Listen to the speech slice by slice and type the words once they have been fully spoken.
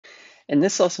In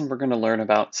this lesson, we're going to learn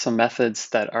about some methods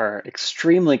that are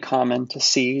extremely common to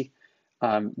see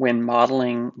when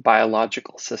modeling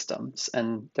biological systems.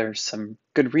 And there's some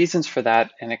good reasons for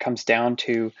that. And it comes down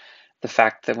to the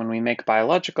fact that when we make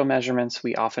biological measurements,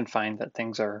 we often find that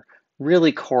things are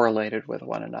really correlated with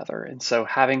one another. And so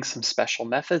having some special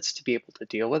methods to be able to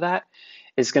deal with that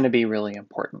is going to be really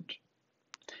important.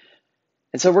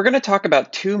 And so we're going to talk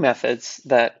about two methods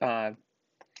that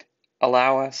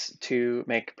allow us to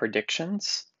make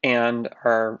predictions and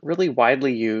are really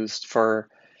widely used for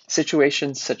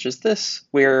situations such as this,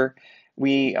 where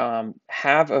we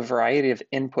have a variety of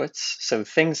inputs, so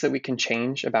things that we can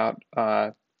change about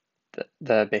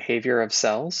the behavior of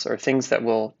cells, or things that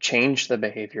will change the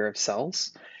behavior of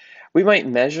cells. We might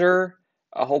measure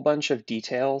a whole bunch of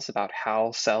details about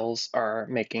how cells are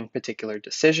making particular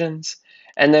decisions,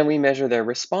 and then we measure their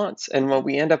response. And what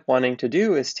we end up wanting to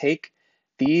do is take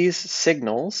these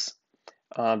signals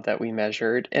that we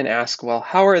measured and ask, well,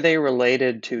 how are they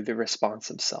related to the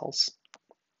response of cells?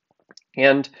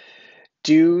 And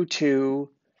due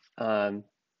to the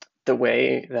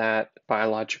way that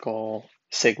biological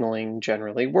signaling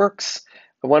generally works,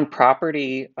 one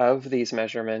property of these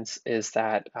measurements is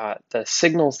that the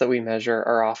signals that we measure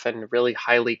are often really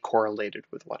highly correlated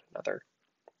with one another.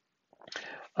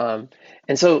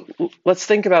 And so let's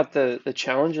think about the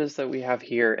challenges that we have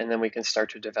here, and then we can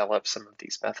start to develop some of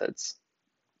these methods.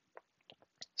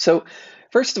 So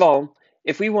first of all,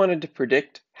 if we wanted to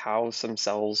predict how some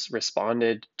cells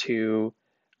responded to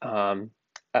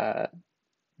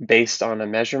based on a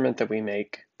measurement that we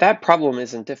make, that problem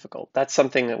isn't difficult. That's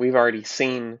something that we've already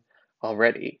seen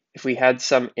already. If we had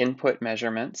some input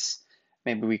measurements,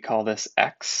 maybe we call this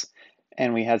X,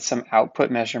 and we had some output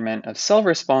measurement of cell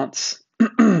response,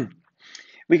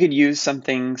 we could use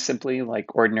something simply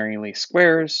like ordinary least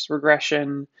squares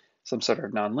regression, some sort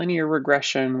of nonlinear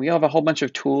regression. We have a whole bunch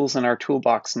of tools in our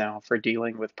toolbox now for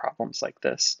dealing with problems like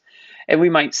this. And we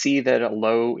might see that a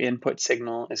low input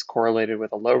signal is correlated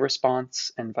with a low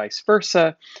response and vice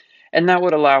versa. And that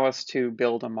would allow us to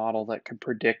build a model that could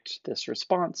predict this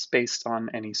response based on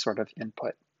any sort of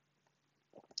input.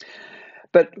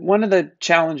 But one of the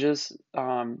challenges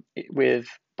with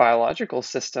biological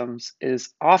systems is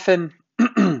often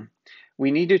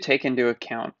we need to take into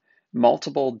account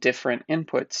multiple different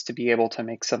inputs to be able to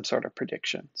make some sort of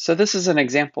prediction. So this is an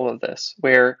example of this,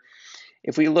 where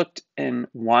if we looked in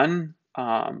one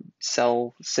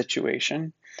cell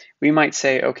situation, we might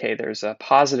say, okay, there's a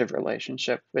positive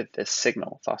relationship with this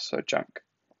signal, phospho-junk.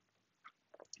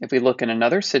 If we look in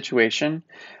another situation,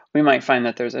 we might find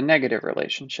that there's a negative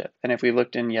relationship. And if we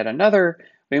looked in yet another,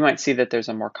 we might see that there's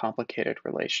a more complicated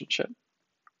relationship.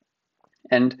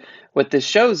 And what this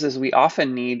shows is we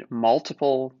often need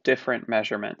multiple different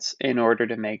measurements in order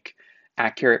to make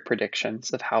accurate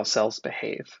predictions of how cells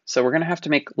behave. So we're going to have to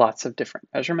make lots of different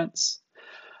measurements.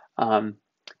 And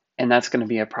that's going to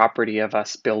be a property of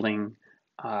us building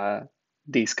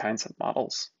these kinds of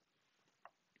models.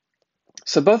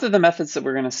 So both of the methods that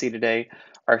we're going to see today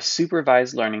are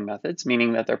supervised learning methods,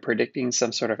 meaning that they're predicting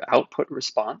some sort of output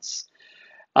response.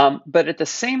 But at the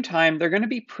same time, they're going to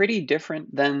be pretty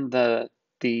different than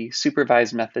the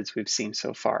supervised methods we've seen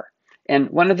so far. And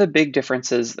one of the big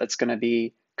differences that's going to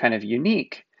be kind of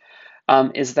unique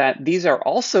is that these are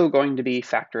also going to be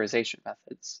factorization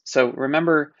methods. So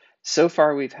remember, so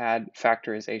far we've had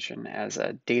factorization as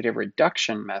a data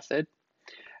reduction method.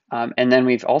 And then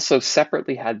we've also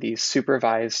separately had these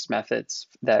supervised methods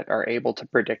that are able to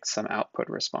predict some output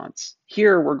response.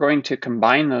 Here, we're going to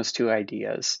combine those two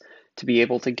ideas to be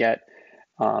able to get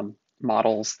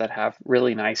models that have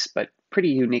really nice but pretty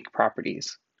unique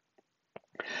properties.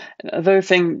 Another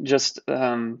thing just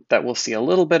that we'll see a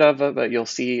little bit of, but you'll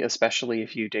see especially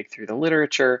if you dig through the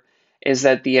literature, is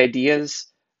that the ideas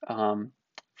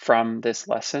from this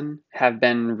lesson have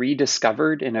been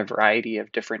rediscovered in a variety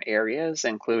of different areas,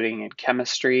 including in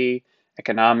chemistry,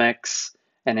 economics,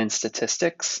 and in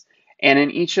statistics. And in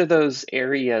each of those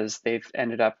areas, they've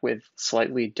ended up with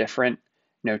slightly different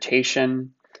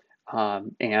notation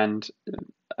and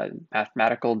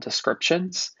mathematical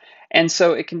descriptions. And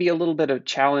so it can be a little bit of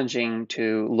challenging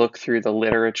to look through the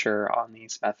literature on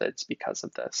these methods because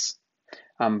of this.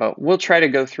 But we'll try to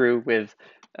go through with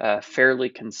fairly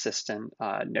consistent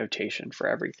notation for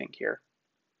everything here.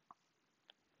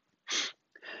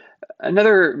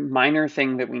 Another minor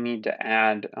thing that we need to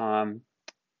add,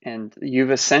 and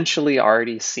you've essentially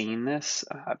already seen this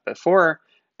before,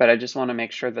 but I just want to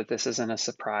make sure that this isn't a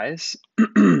surprise,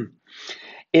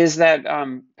 is that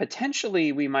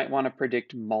potentially we might want to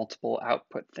predict multiple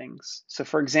output things. So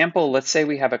for example, let's say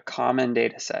we have a common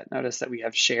data set. Notice that we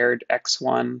have shared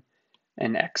X1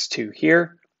 and x2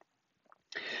 here.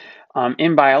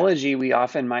 In biology, we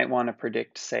often might want to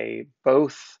predict, say,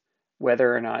 both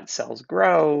whether or not cells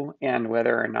grow and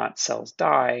whether or not cells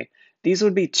die. These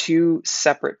would be two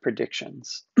separate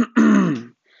predictions.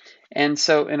 And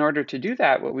so in order to do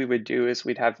that, what we would do is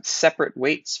we'd have separate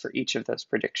weights for each of those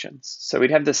predictions. So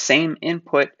we'd have the same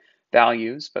input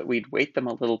values, but we'd weight them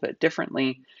a little bit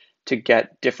differently to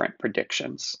get different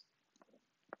predictions.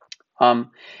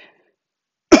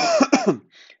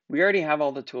 We already have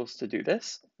all the tools to do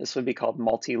this. This would be called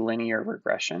multilinear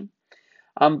regression.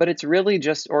 But it's really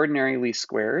just ordinary least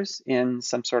squares in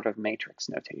some sort of matrix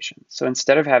notation. So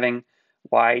instead of having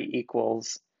y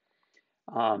equals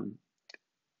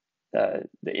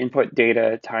the input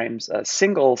data times a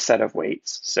single set of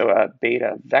weights, so a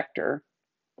beta vector,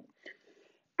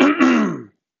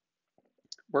 we're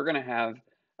going to have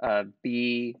a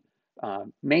B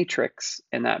matrix,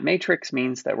 and that matrix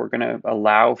means that we're going to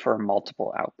allow for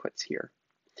multiple outputs here.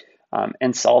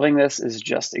 And solving this is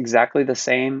just exactly the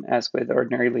same as with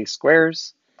ordinary least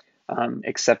squares,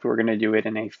 except we're going to do it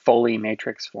in a fully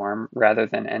matrix form rather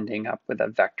than ending up with a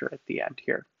vector at the end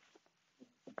here.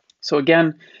 So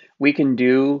again, we can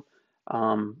do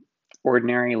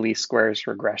ordinary least squares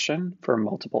regression for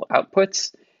multiple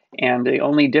outputs, and the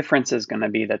only difference is going to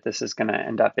be that this is going to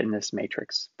end up in this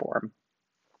matrix form.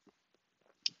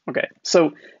 Okay,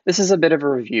 so this is a bit of a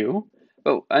review,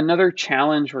 but another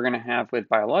challenge we're going to have with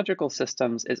biological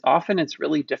systems is often it's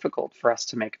really difficult for us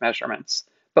to make measurements,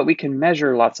 but we can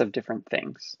measure lots of different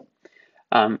things.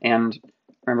 And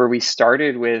remember, we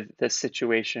started with this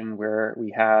situation where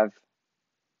we have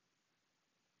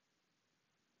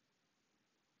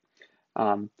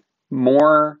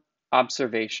more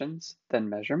observations than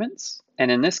measurements.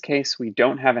 And in this case, we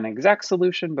don't have an exact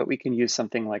solution, but we can use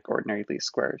something like ordinary least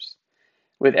squares.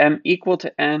 With m equal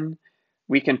to n,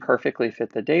 we can perfectly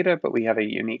fit the data, but we have a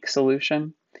unique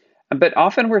solution. But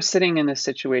often we're sitting in this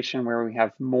situation where we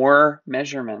have more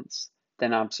measurements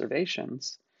than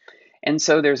observations. And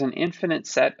so there's an infinite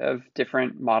set of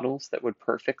different models that would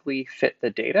perfectly fit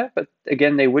the data, but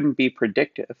again, they wouldn't be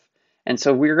predictive. And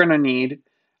so we're going to need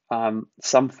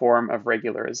some form of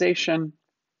regularization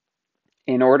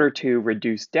in order to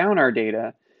reduce down our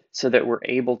data so that we're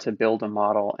able to build a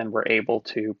model and we're able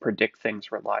to predict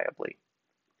things reliably.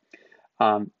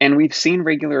 And we've seen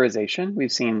regularization,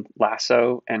 we've seen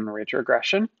lasso and ridge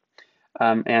regression.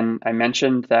 And I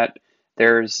mentioned that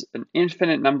there's an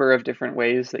infinite number of different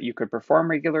ways that you could perform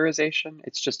regularization.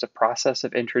 It's just a process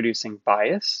of introducing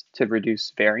bias to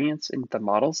reduce variance in the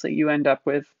models that you end up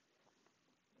with.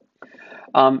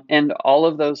 And all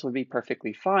of those would be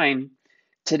perfectly fine.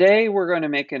 Today, we're going to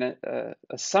make an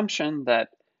assumption that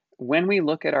when we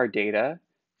look at our data,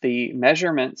 the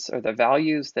measurements or the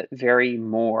values that vary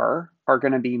more are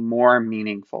going to be more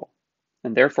meaningful.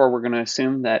 And therefore, we're going to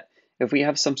assume that if we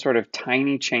have some sort of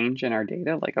tiny change in our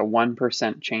data, like a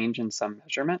 1% change in some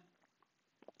measurement,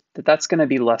 that's going to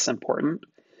be less important.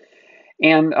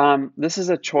 And this is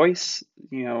a choice,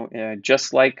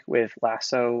 just like with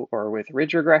lasso or with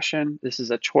ridge regression, this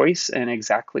is a choice in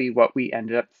exactly what we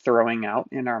ended up throwing out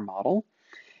in our model.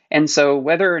 And so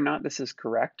whether or not this is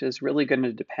correct is really going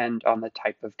to depend on the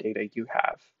type of data you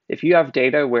have. If you have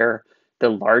data where the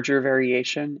larger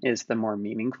variation is the more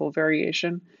meaningful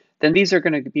variation, then these are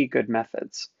going to be good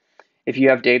methods. If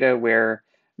you have data where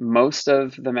most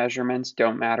of the measurements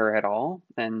don't matter at all,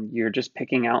 and you're just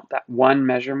picking out that one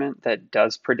measurement that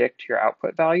does predict your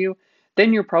output value,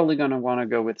 then you're probably going to want to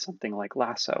go with something like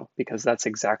lasso, because that's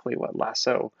exactly what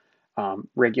lasso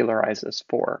regularizes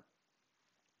for.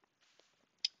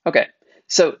 Okay,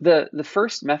 so the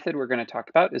first method we're going to talk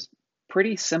about is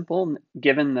pretty simple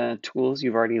given the tools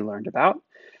you've already learned about.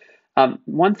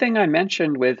 One thing I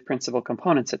mentioned with principal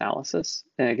components analysis,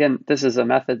 and again, this is a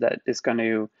method that is going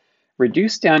to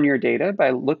reduce down your data by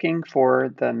looking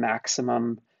for the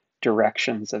maximum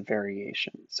directions of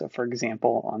variation. So for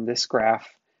example, on this graph,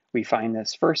 we find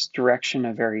this first direction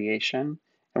of variation,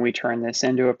 and we turn this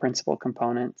into a principal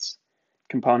component.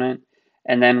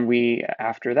 And then we,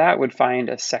 after that, would find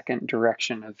a second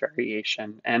direction of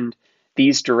variation. And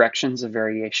these directions of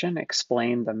variation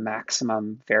explain the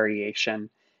maximum variation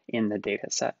in the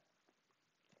data set.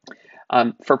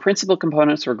 For principal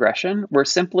components regression, we're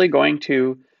simply going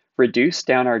to reduce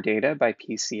down our data by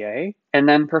PCA and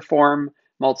then perform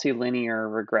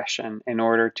multilinear regression in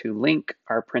order to link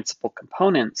our principal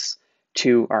components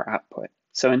to our output.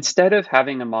 So instead of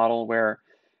having a model where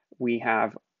we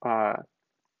have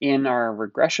in our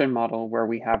regression model where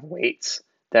we have weights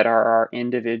that are our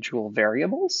individual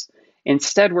variables,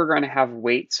 instead we're going to have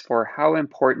weights for how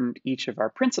important each of our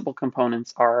principal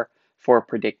components are for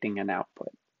predicting an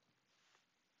output.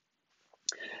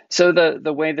 So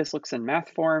the way this looks in math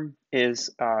form is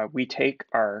we take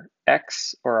our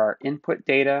X or our input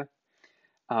data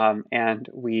and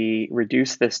we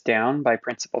reduce this down by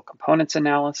principal components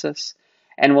analysis,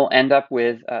 and we'll end up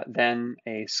with then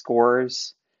a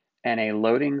scores and a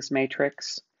loadings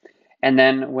matrix. And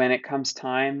then when it comes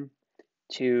time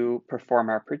to perform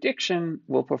our prediction,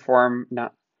 we'll perform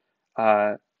not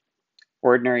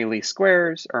ordinary least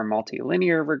squares or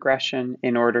multilinear regression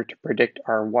in order to predict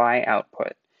our Y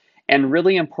output. And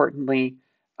really importantly,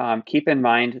 keep in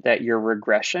mind that your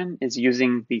regression is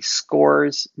using the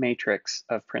scores matrix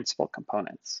of principal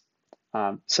components.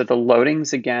 So the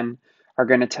loadings, again, are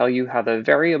going to tell you how the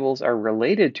variables are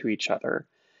related to each other.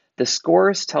 The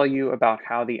scores tell you about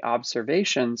how the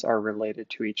observations are related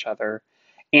to each other.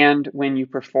 And when you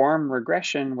perform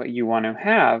regression, what you want to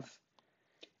have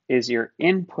is your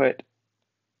input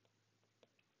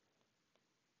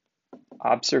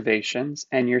observations,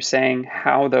 and you're saying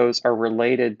how those are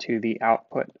related to the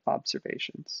output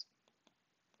observations.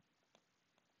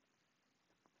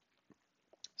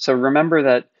 So remember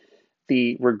that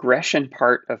the regression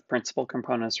part of principal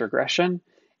components regression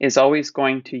is always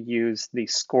going to use the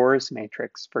scores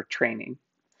matrix for training.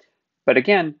 But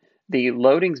again, the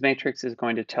loadings matrix is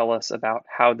going to tell us about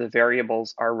how the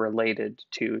variables are related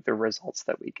to the results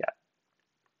that we get.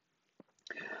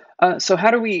 So how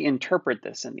do we interpret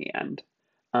this in the end?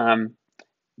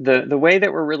 The way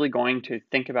that we're really going to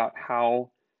think about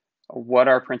what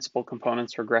our principal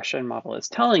components regression model is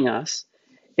telling us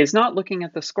is not looking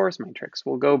at the scores matrix.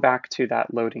 We'll go back to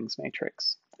that loadings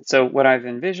matrix. So what I've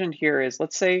envisioned here is,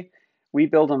 let's say we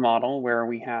build a model where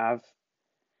we have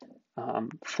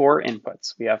 4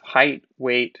 inputs. We have height,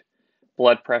 weight,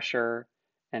 blood pressure,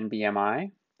 and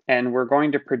BMI, and we're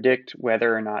going to predict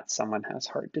whether or not someone has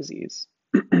heart disease.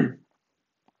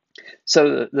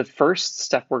 So the first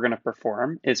step we're going to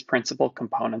perform is principal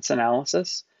components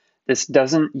analysis. This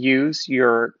doesn't use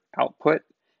your output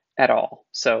at all.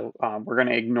 So we're going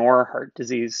to ignore heart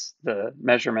disease, the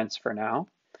measurements for now.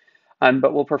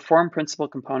 But we'll perform principal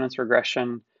components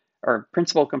regression or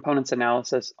principal components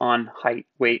analysis on height,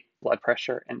 weight, blood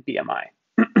pressure, and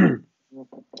BMI.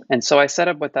 And so I set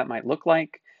up what that might look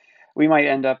like. We might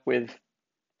end up with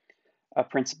a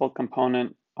principal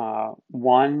component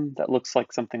 1 that looks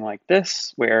like something like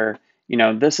this, where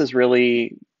this is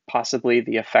really possibly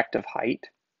the effect of height,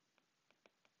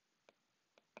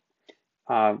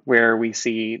 where we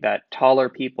see that taller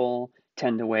people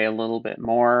tend to weigh a little bit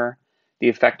more. The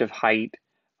effect of height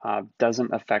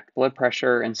doesn't affect blood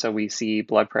pressure, and so we see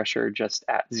blood pressure just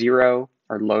at 0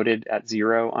 or loaded at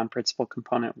 0 on principal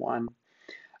component 1.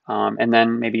 And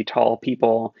then maybe tall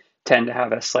people tend to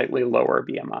have a slightly lower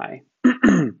BMI.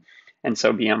 And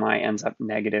so BMI ends up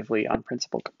negatively on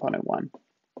principal component 1.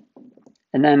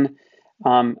 And then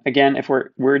again, if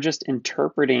we're just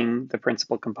interpreting the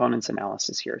principal components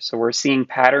analysis here, so we're seeing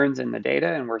patterns in the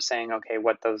data and we're saying, okay,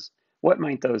 what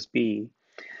might those be?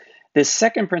 This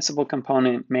second principal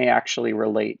component may actually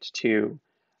relate to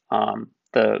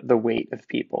the weight of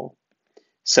people.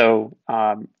 So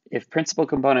if principal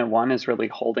component 1 is really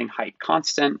holding height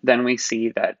constant, then we see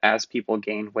that as people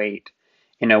gain weight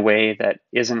in a way that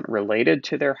isn't related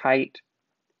to their height,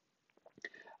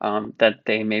 that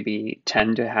they maybe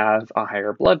tend to have a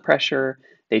higher blood pressure,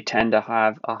 they tend to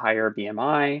have a higher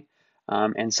BMI,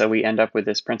 and so we end up with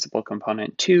this principal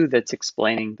component 2 that's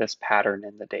explaining this pattern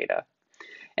in the data.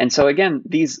 And so again,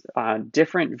 these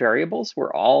different variables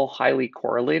were all highly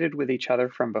correlated with each other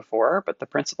from before, but the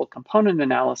principal component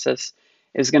analysis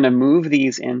is going to move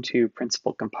these into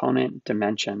principal component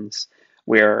dimensions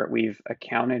where we've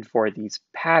accounted for these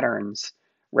patterns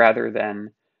rather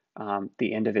than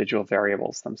the individual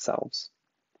variables themselves.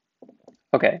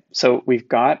 Okay, so we've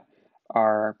got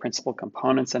our principal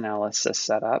components analysis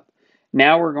set up.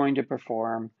 Now we're going to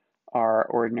perform our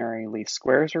ordinary least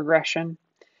squares regression.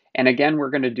 And again, we're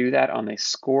going to do that on the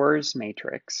scores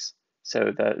matrix.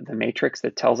 So the matrix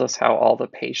that tells us how all the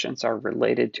patients are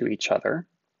related to each other.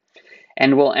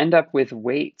 And we'll end up with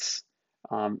weights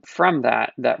from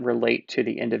that relate to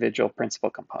the individual principal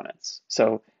components.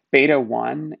 So beta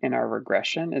 1 in our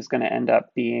regression is going to end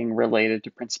up being related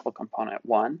to principal component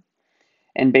 1.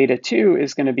 And beta 2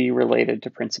 is going to be related to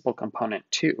principal component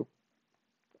 2.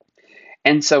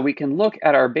 And so we can look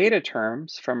at our beta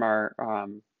terms from our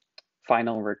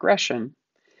final regression,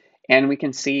 and we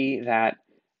can see that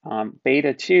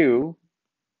beta 2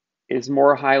 is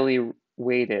more highly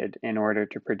weighted in order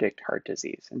to predict heart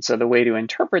disease. And so the way to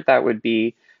interpret that would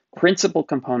be principal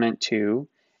component 2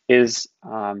 has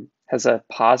a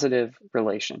positive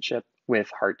relationship with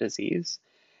heart disease.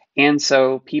 And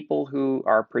so people who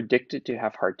are predicted to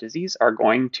have heart disease are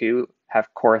going to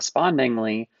have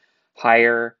correspondingly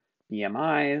higher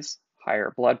BMIs,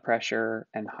 higher blood pressure,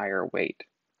 and higher weight.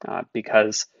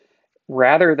 Because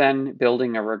rather than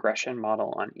building a regression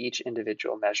model on each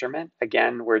individual measurement,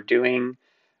 again, we're doing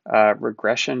a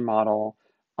regression model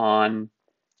on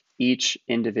each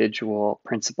individual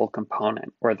principal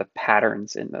component or the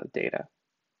patterns in the data.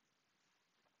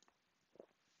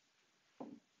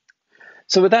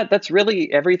 So with that, that's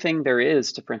really everything there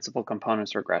is to principal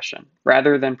components regression.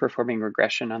 Rather than performing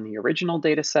regression on the original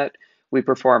data set, we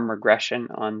perform regression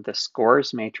on the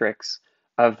scores matrix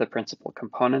of the principal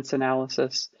components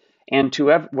analysis. And to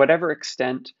whatever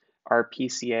extent our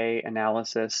PCA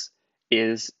analysis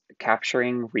is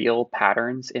capturing real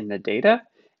patterns in the data,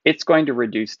 it's going to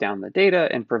reduce down the data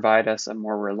and provide us a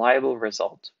more reliable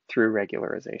result through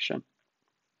regularization.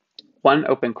 One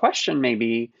open question may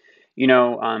be,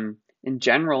 in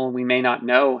general, we may not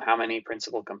know how many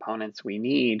principal components we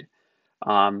need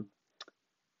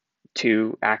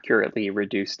to accurately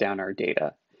reduce down our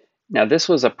data. Now, this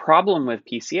was a problem with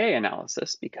PCA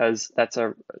analysis because that's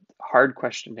a hard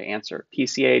question to answer.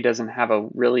 PCA doesn't have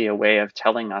really a way of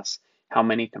telling us how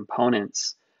many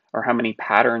components or how many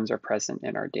patterns are present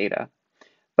in our data.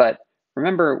 But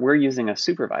remember, we're using a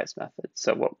supervised method.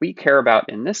 So what we care about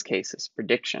in this case is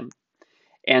prediction.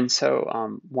 And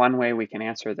so one way we can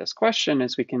answer this question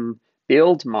is we can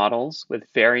build models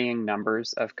with varying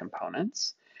numbers of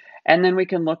components, and then we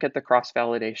can look at the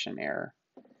cross-validation error.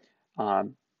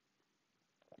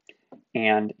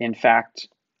 And in fact,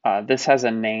 this has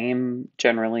a name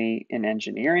generally in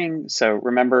engineering. So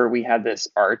remember, we had this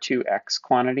R2X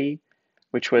quantity,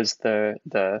 which was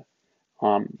the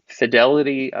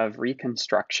fidelity of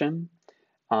reconstruction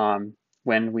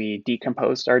when we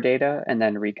decomposed our data and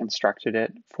then reconstructed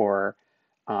it for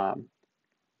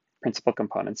principal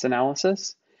components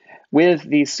analysis. With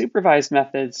these supervised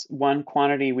methods, one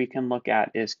quantity we can look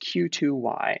at is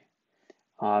Q2Y.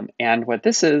 And what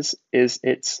this is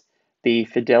it's the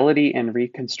fidelity and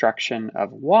reconstruction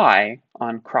of Y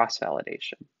on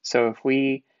cross-validation. So if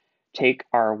we take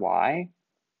our Y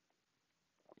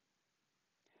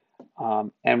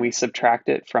and we subtract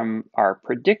it from our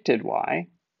predicted Y,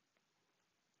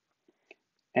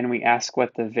 and we ask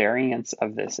what the variance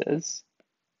of this is,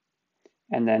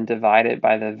 and then divide it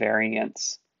by the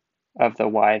variance of the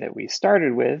Y that we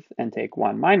started with and take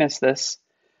 1 minus this,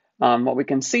 what we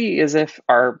can see is if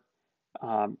our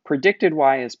predicted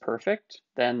Y is perfect,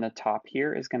 then the top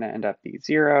here is going to end up be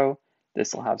 0.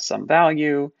 This will have some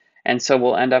value, and so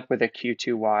we'll end up with a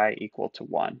Q2Y equal to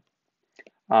 1.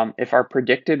 If our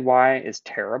predicted Y is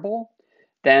terrible,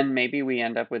 then maybe we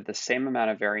end up with the same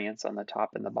amount of variance on the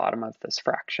top and the bottom of this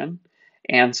fraction.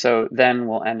 And so then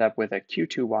we'll end up with a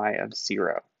Q2Y of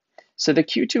 0. So the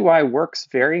Q2Y works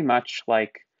very much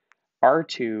like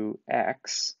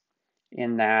R2X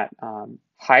in that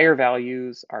higher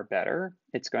values are better.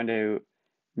 It's going to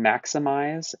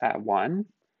maximize at 1.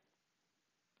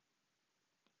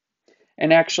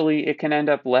 And actually, it can end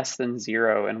up less than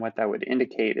 0. And what that would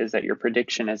indicate is that your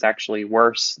prediction is actually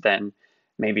worse than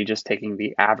maybe just taking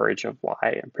the average of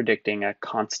Y and predicting a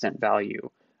constant value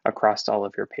across all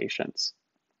of your patients.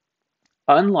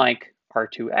 Unlike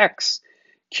R2X,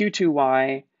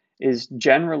 Q2Y is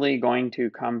generally going to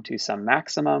come to some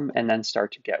maximum and then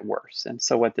start to get worse. And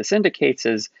so what this indicates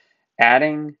is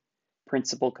adding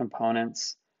principal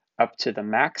components up to the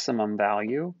maximum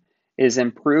value is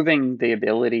improving the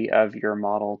ability of your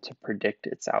model to predict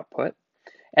its output.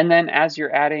 And then as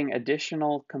you're adding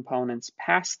additional components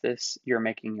past this, you're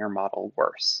making your model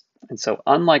worse. And so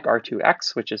unlike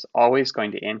R2X, which is always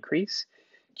going to increase,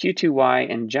 Q2Y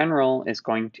in general is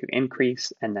going to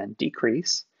increase and then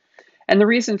decrease. And the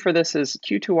reason for this is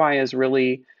Q2Y is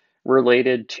really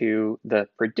related to the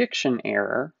prediction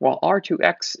error, while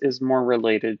R2X is more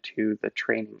related to the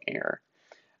training error.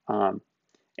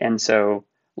 And so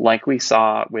like we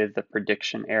saw with the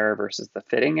prediction error versus the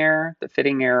fitting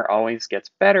error always gets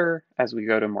better as we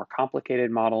go to more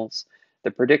complicated models.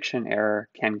 The prediction error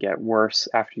can get worse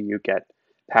after you get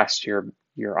past your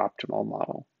optimal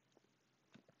model.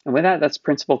 And with that, that's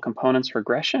principal components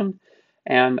regression.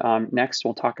 And next,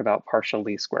 we'll talk about partial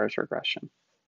least squares regression.